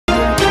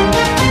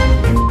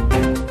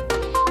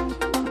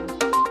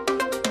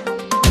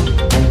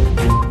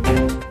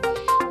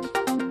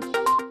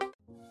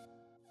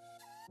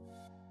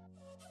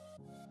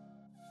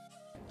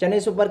Chennai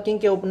super king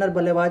के opener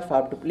बल्लेबाज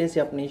Faf du Plessis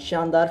अपनी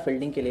शानदार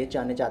फील्डिंग के लिए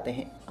जाने जाते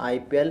हैं।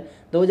 आईपीएल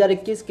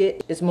 2021 के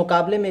इस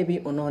मुकाबले में भी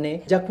उन्होंने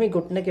जख्मी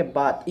घुटने के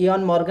बाद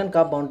इयान मॉर्गन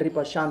का बाउंड्री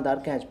पर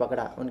शानदार कैच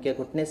पकड़ा। उनके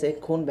घुटने से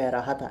खून बह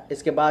रहा था।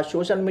 इसके बाद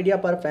सोशल मीडिया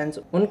पर फैंस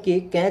उनकी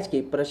कैच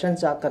की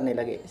प्रशंसा करने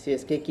लगे।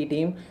 सीएसके की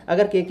टीम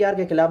अगर केकेआर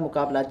के खिलाफ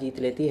मुकाबला जीत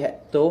लेती है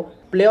तो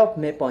प्लेऑफ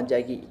में पहुंच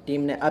जाएगी।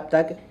 टीम ने अब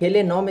तक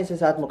खेले 9 में से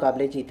 7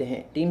 मुकाबले जीते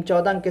हैं। टीम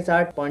 14 अंक के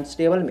साथ पॉइंट्स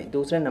टेबल में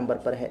दूसरे नंबर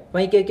पर है।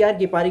 वहीं केकेआर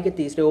की पारी के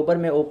तीसरे ओवर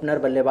में ओपनर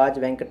बल्लेबाज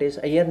वेंकटेश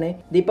अय्यर ने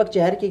दीपक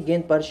चहर की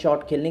गेंद पर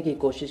शॉट खेलने की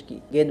कोशिश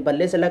की। गेंद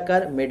बल्ले से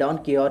लगकर मिड ऑन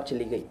की ओर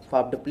चली गई।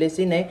 फाफ डु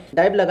प्लेसिस ने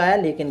डाइव लगाया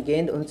लेकिन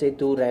गेंद उनसे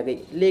दूर रह गई,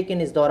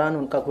 लेकिन इस दौरान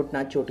उनका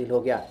घुटना चोटिल हो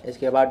गया।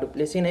 इसके बाद डु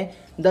प्लेसिस ने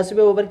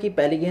 10वें ओवर की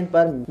पहली गेंद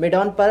पर मिड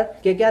ऑन पर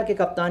केकेआर के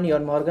कप्तान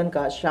इयान मॉर्गन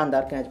का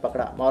शानदार कैच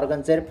पकड़ा।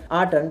 मॉर्गन सिर्फ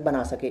 8 रन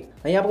बना सके।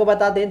 वहीं आपको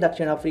बता दें दक्षिण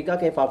अफ्रीका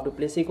के फाफ डु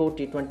प्लेसिस को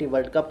T20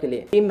 वर्ल्ड कप के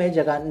लिए टीम में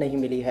जगह नहीं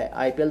मिली है।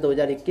 आईपीएल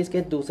 2021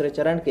 के दूसरे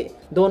चरण के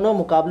दोनों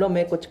मुकाबलों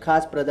में कुछ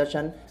खास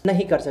प्रदर्शन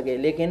नहीं कर सके,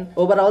 लेकिन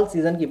ओवरऑल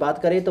सीजन की बात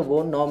करें तो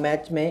वो 9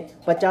 मैच में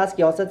 50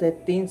 की औसत से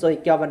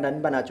 351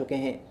 रन बना चुके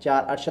हैं।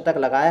 4 अर्धशतक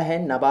लगाया है।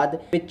 नबाद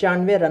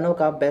 95 रनों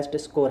का बेस्ट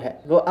स्कोर है।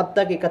 वो अब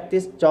तक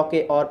 31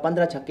 चौके और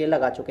 15 छक्के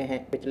लगा चुके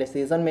हैं। पिछले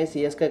सीजन में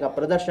सीएसके का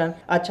प्रदर्शन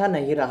अच्छा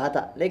नहीं रहा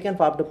था, लेकिन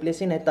फाफ डु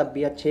प्लेसिस ने तब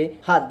भी अच्छे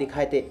हाथ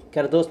दिखाए थे।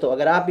 खैर दोस्तों,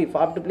 अगर आप भी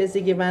फाफ डु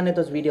प्लेसिस के फैन है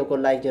तो इस वीडियो को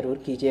लाइक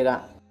जरूर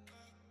कीजिएगा।